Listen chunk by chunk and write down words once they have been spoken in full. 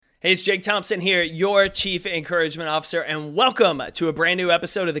Hey, it's Jake Thompson here, your Chief Encouragement Officer, and welcome to a brand new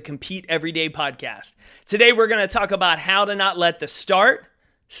episode of the Compete Everyday podcast. Today, we're going to talk about how to not let the start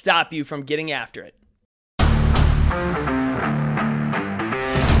stop you from getting after it.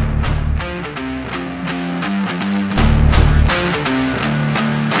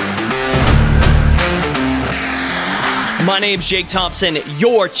 My name's Jake Thompson,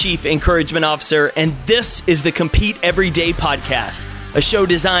 your Chief Encouragement Officer, and this is the Compete Everyday podcast, a show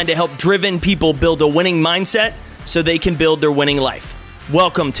designed to help driven people build a winning mindset so they can build their winning life.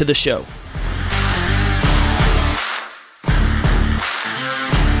 Welcome to the show.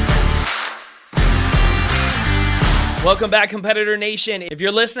 Welcome back, Competitor Nation. If you're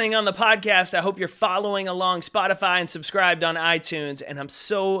listening on the podcast, I hope you're following along Spotify and subscribed on iTunes, and I'm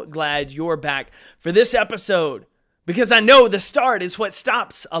so glad you're back for this episode. Because I know the start is what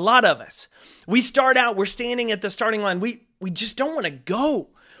stops a lot of us. We start out, we're standing at the starting line. We just don't want to go.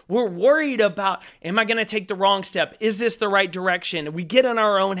 We're worried about, am I going to take the wrong step? Is this the right direction? We get in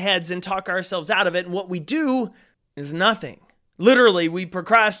our own heads and talk ourselves out of it. And what we do is nothing. Literally, we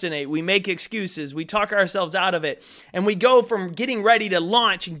procrastinate. We make excuses. We talk ourselves out of it. And we go from getting ready to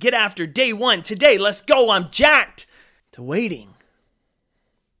launch and get after day one. Today, let's go. I'm jacked. To waiting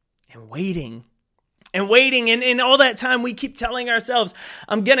and waiting. And waiting, and all that time we keep telling ourselves,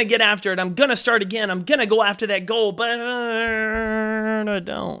 I'm going to get after it. I'm going to start again. I'm going to go after that goal, but I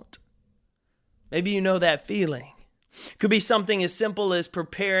don't. Maybe you know that feeling. It could be something as simple as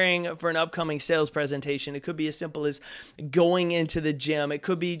preparing for an upcoming sales presentation. It could be as simple as going into the gym. It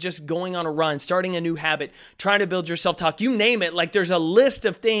could be just going on a run, starting a new habit, trying to build your self-talk. You name it. Like there's a list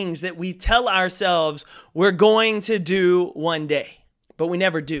of things that we tell ourselves we're going to do one day, but we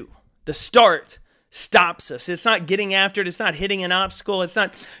never do. The start stops us. It's not getting after it. It's not hitting an obstacle. It's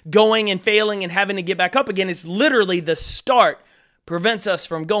not going and failing and having to get back up again. It's literally the start prevents us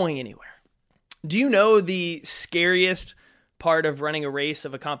from going anywhere. Do you know the scariest part of running a race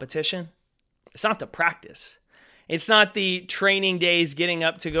of a competition? It's not the practice. It's not the training days getting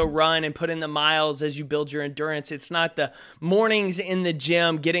up to go run and put in the miles as you build your endurance. It's not the mornings in the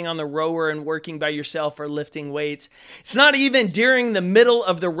gym, getting on the rower and working by yourself or lifting weights. It's not even during the middle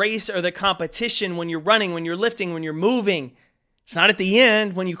of the race or the competition when you're running, when you're lifting, when you're moving. It's not at the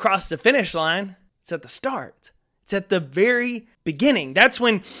end when you cross the finish line. It's at the start. It's at the very beginning. That's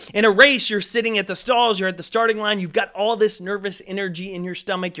when in a race, you're sitting at the stalls, you're at the starting line, you've got all this nervous energy in your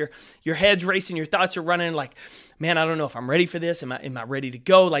stomach, your head's racing, your thoughts are running like, man, I don't know if I'm ready for this. Am I ready to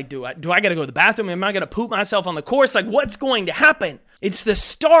go? Like, do I got to go to the bathroom? Am I going to poop myself on the course? Like, what's going to happen? It's the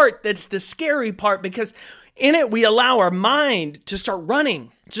start that's the scary part, because in it, we allow our mind to start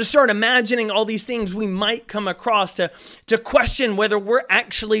running, to start imagining all these things we might come across, to question whether we're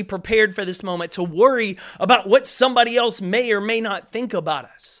actually prepared for this moment, to worry about what somebody else may or may not think about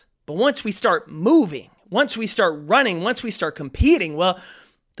us. But once we start moving, once we start running, once we start competing, well,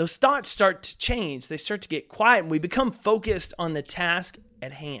 those thoughts start to change. They start to get quiet, and we become focused on the task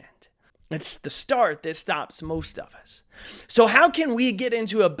at hand. It's the start that stops most of us. So how can we get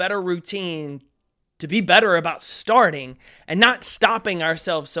into a better routine to be better about starting and not stopping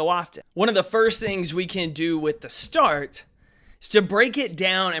ourselves so often? One of the first things we can do with the start is to break it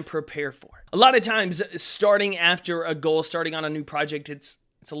down and prepare for it. A lot of times, starting after a goal, starting on a new project, it's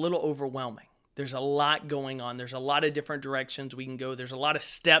a little overwhelming. There's a lot going on. There's a lot of different directions we can go. There's a lot of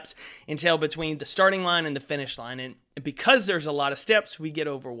steps entailed between the starting line and the finish line. And because there's a lot of steps, we get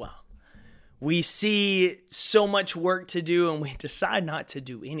overwhelmed. We see so much work to do and we decide not to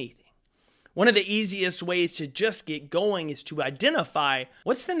do anything. One of the easiest ways to just get going is to identify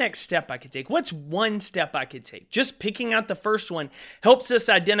what's the next step I could take. What's one step I could take? Just picking out the first one helps us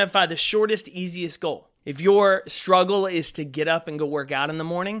identify the shortest, easiest goal. If your struggle is to get up and go work out in the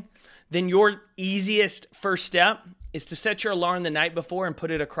morning, then your easiest first step is to set your alarm the night before and put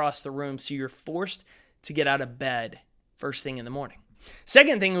it across the room so you're forced to get out of bed first thing in the morning.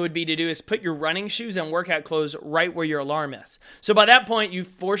 Second thing would be to do is put your running shoes and workout clothes right where your alarm is. So by that point, you've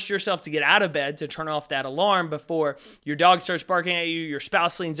forced yourself to get out of bed to turn off that alarm before your dog starts barking at you, your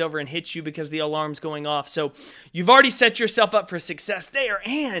spouse leans over and hits you because the alarm's going off. So you've already set yourself up for success there.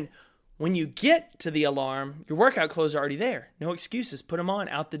 And when you get to the alarm, your workout clothes are already there. No excuses. Put them on,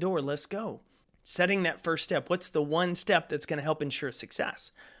 out the door. Let's go. Setting that first step. What's the one step that's going to help ensure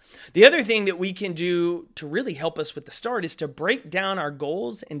success? The other thing that we can do to really help us with the start is to break down our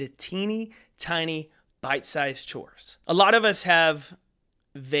goals into teeny, tiny, bite-sized chores. A lot of us have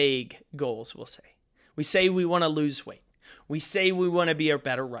vague goals, we'll say. We say we want to lose weight. We say we want to be a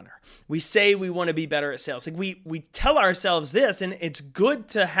better runner. We say we want to be better at sales. Like we tell ourselves this, and it's good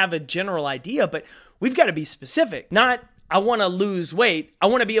to have a general idea, but we've got to be specific. Not, I want to lose weight. I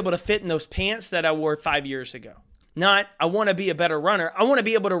want to be able to fit in those pants that I wore 5 years ago. Not, I want to be a better runner. I want to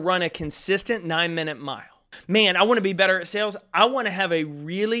be able to run a consistent 9-minute mile. Man, I want to be better at sales. I want to have a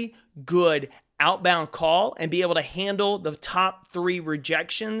really good outbound call and be able to handle the top 3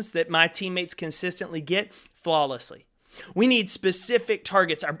 rejections that my teammates consistently get flawlessly. We need specific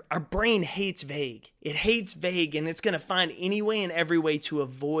targets. Our brain hates vague. It hates vague, and it's going to find any way and every way to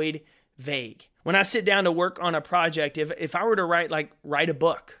avoid vague. When I sit down to work on a project, if I were to write a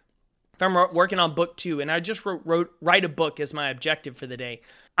book, if I'm working on book 2 and I just write a book as my objective for the day,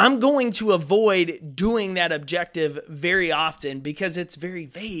 I'm going to avoid doing that objective very often because it's very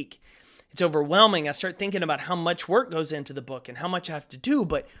vague. It's overwhelming. I start thinking about how much work goes into the book and how much I have to do,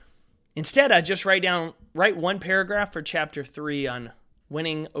 but instead I just write 1 paragraph for chapter 3 on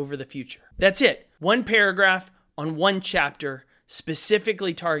winning over the future. That's it. 1 paragraph on 1 chapter,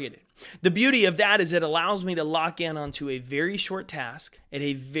 specifically targeted. The beauty of that is it allows me to lock in onto a very short task at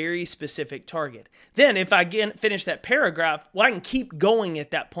a very specific target. Then if I finish that paragraph, I can keep going at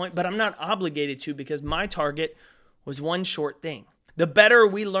that point, but I'm not obligated to because my target was 1 short thing. The better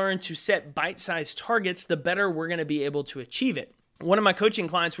we learn to set bite-sized targets, the better we're going to be able to achieve it. One of my coaching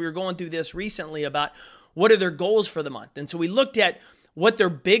clients, we were going through this recently about what are their goals for the month. And so we looked at what their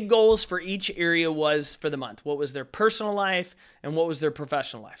big goals for each area was for the month. What was their personal life and what was their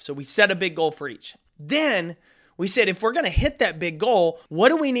professional life. So we set a big goal for each. Then we said, if we're going to hit that big goal, what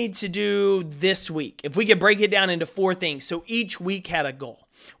do we need to do this week? If we could break it down into 4 things. So each week had a goal.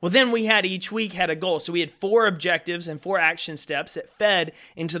 Well, then each week had a goal. So we had 4 objectives and 4 action steps that fed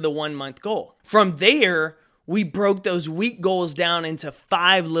into the 1-month goal. From there, we broke those week goals down into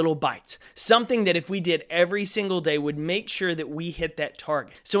 5 little bites. Something that if we did every single day would make sure that we hit that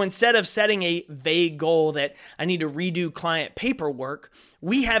target. So instead of setting a vague goal that I need to redo client paperwork,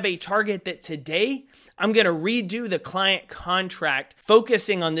 we have a target that today I'm going to redo the client contract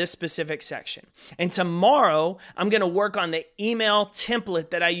focusing on this specific section. And tomorrow I'm going to work on the email template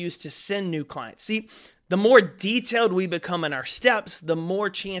that I use to send new clients. See, the more detailed we become in our steps, the more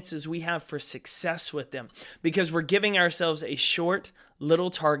chances we have for success with them because we're giving ourselves a short little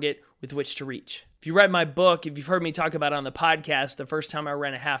target with which to reach. If you read my book, if you've heard me talk about it on the podcast, the first time I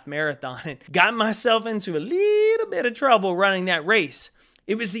ran a half marathon and got myself into a little bit of trouble running that race,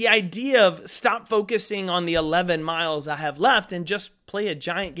 it was the idea of stop focusing on the 11 miles I have left and just play a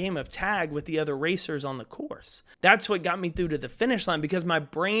giant game of tag with the other racers on the course. That's what got me through to the finish line because my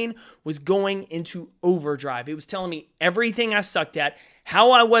brain was going into overdrive. It was telling me everything I sucked at,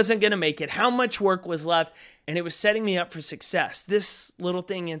 how I wasn't going to make it, how much work was left, and it was setting me up for success, this little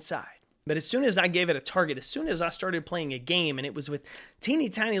thing inside. But as soon as I gave it a target, as soon as I started playing a game and it was with teeny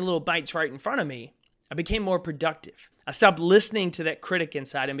tiny little bites right in front of me, I became more productive. I stopped listening to that critic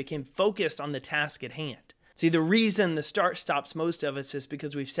inside and became focused on the task at hand. See, the reason the start stops most of us is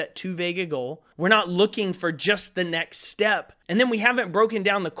because we've set too vague a goal. We're not looking for just the next step. And then we haven't broken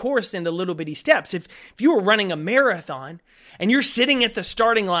down the course into little bitty steps. If you were running a marathon and you're sitting at the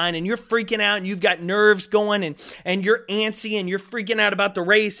starting line and you're freaking out and you've got nerves going and you're antsy and you're freaking out about the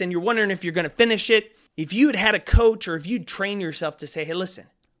race and you're wondering if you're going to finish it, if you'd had a coach or if you'd trained yourself to say, hey, listen,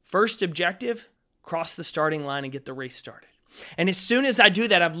 first objective, cross the starting line and get the race started. And as soon as I do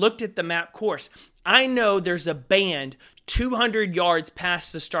that, I've looked at the map course. I know there's a band 200 yards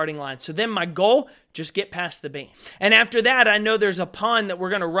past the starting line. So then my goal, just get past the band. And after that, I know there's a pond that we're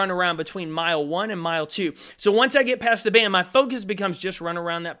going to run around between mile 1 and mile 2. So once I get past the band, my focus becomes just run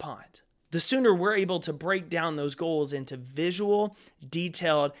around that pond. The sooner we're able to break down those goals into visual,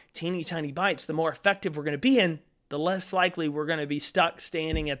 detailed, teeny tiny bites, the more effective we're going to be and the less likely we're going to be stuck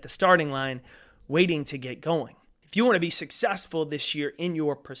standing at the starting line waiting to get going. If you want to be successful this year in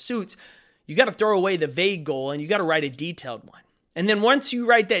your pursuits, you got to throw away the vague goal and you got to write a detailed one. And then once you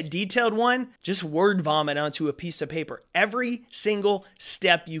write that detailed one, just word vomit onto a piece of paper every single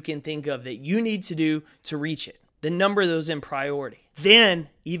step you can think of that you need to do to reach it. Then number those in priority. Then,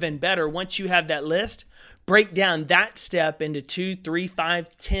 even better, once you have that list, break down that step into 2, 3,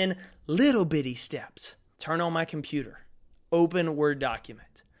 5, 10 little bitty steps. Turn on my computer, open a Word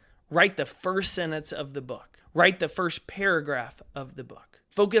document, write the first sentence of the book. Write the first paragraph of the book.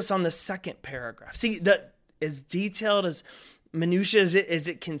 Focus on the second paragraph. See, as detailed, as minutiae as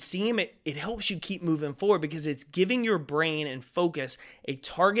it can seem, it helps you keep moving forward because it's giving your brain and focus a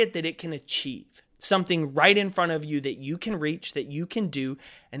target that it can achieve. Something right in front of you that you can reach, that you can do,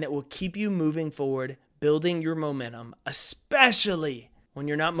 and that will keep you moving forward, building your momentum, especially when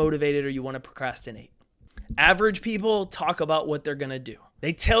you're not motivated or you want to procrastinate. Average people talk about what they're going to do.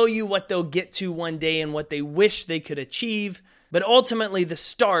 They tell you what they'll get to one day and what they wish they could achieve, but ultimately the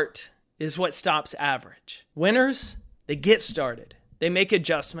start is what stops average. Winners, They get started. They make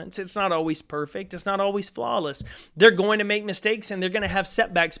adjustments. It's not always perfect. It's not always flawless. They're going to make mistakes and they're going to have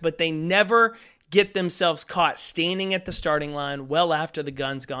setbacks, but they never get themselves caught standing at the starting line well after the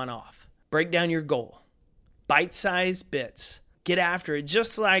gun's gone off. Break down your goal. Bite-sized bits. Get after it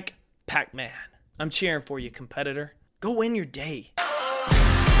just like Pac-Man. I'm cheering for you, competitor. Go win your day.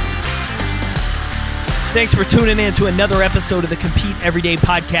 Thanks for tuning in to another episode of the Compete Everyday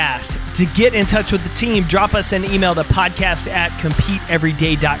podcast. To get in touch with the team, drop us an email to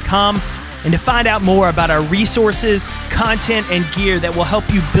podcast@competeeveryday.com. And to find out more about our resources, content, and gear that will help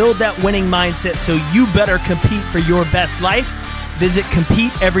you build that winning mindset so you better compete for your best life, visit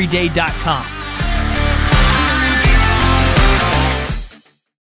CompeteEveryday.com.